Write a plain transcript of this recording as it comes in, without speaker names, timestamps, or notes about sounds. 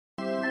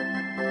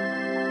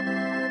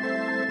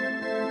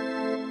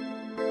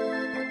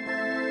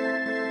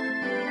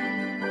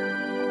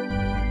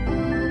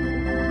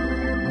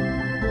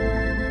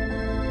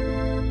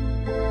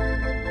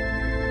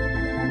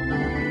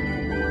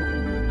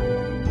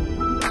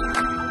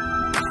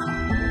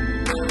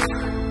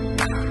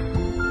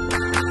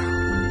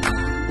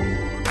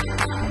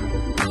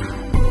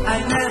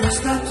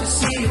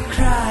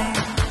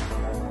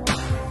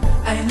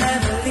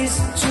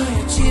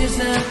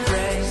cheers and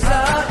praise. Oh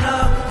no,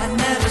 I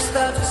never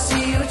stop to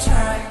see you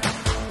try.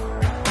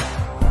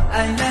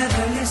 I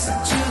never listen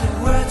to the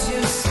words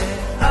you say.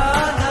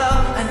 Oh no,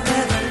 I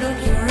never look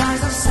your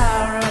eyes of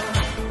sorrow.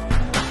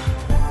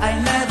 I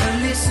never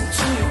listen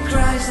to your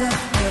cries of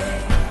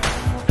pain.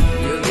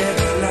 You get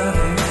the love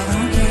and I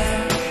don't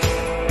care.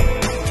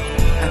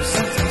 I'm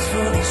sometimes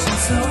foolish and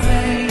so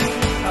vain.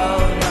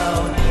 Oh no,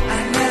 I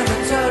never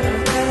told you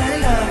that I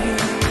love you,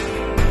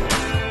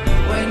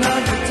 when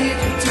all you did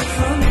you took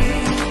from me.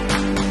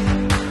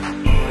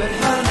 But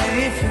honey,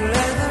 if you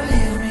ever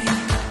leave me,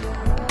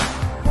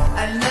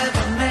 I'll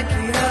never make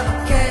it up,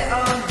 okay?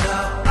 Oh no,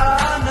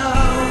 oh no.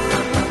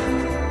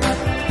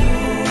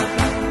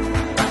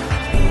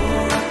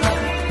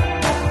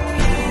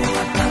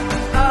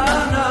 Oh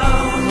no.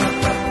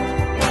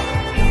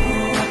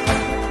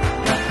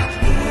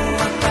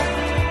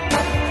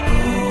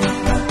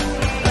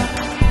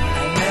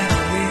 I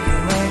never leave you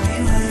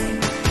anyway.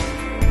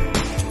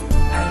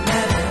 I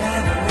never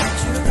ever let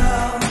you go.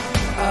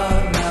 Oh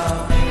no,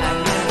 I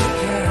never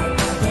care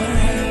about the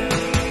rain.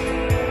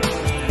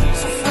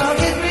 So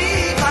forgive me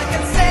if I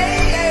can say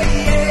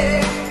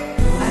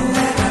I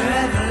never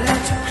ever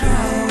let you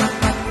cry.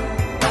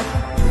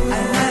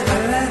 I never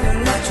ever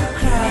let you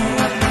cry.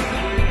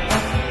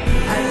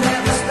 I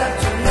never stop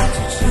to let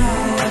you try.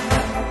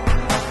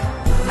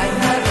 I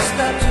never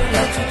stop to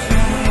let you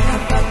try.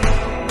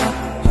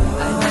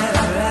 I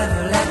never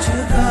ever let you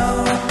go.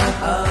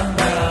 Oh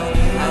no,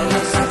 I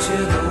listen to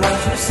the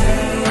words you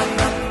say.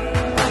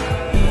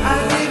 I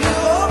give you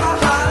all my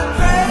heart and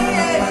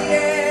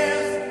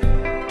prayers.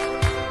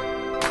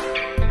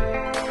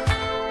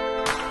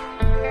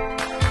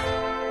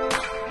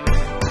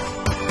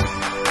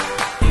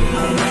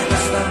 I never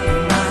stop to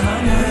mind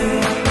on you.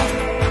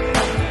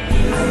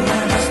 I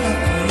never stop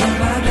to you,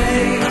 my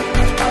babe.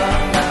 Oh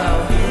no,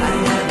 I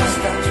never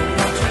stop to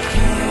let you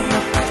care.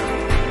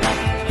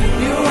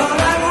 You all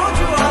I want,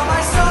 you are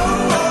my soul.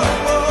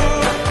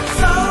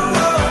 Soul.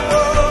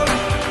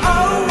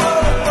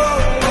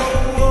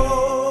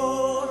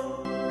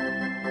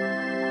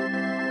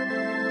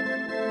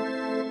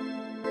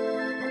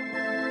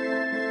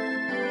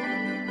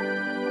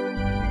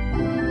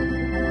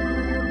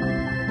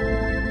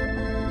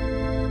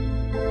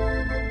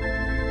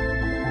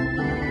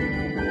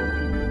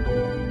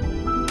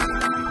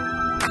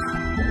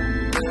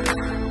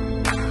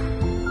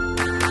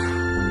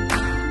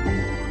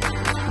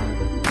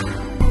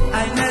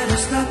 I never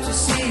stop to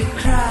see you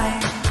cry.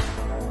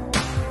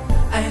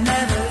 I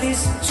never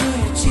listen to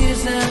your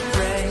tears and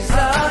praise.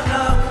 Oh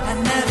no, I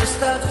never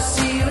stop to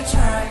see you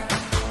try.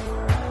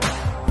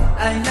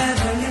 I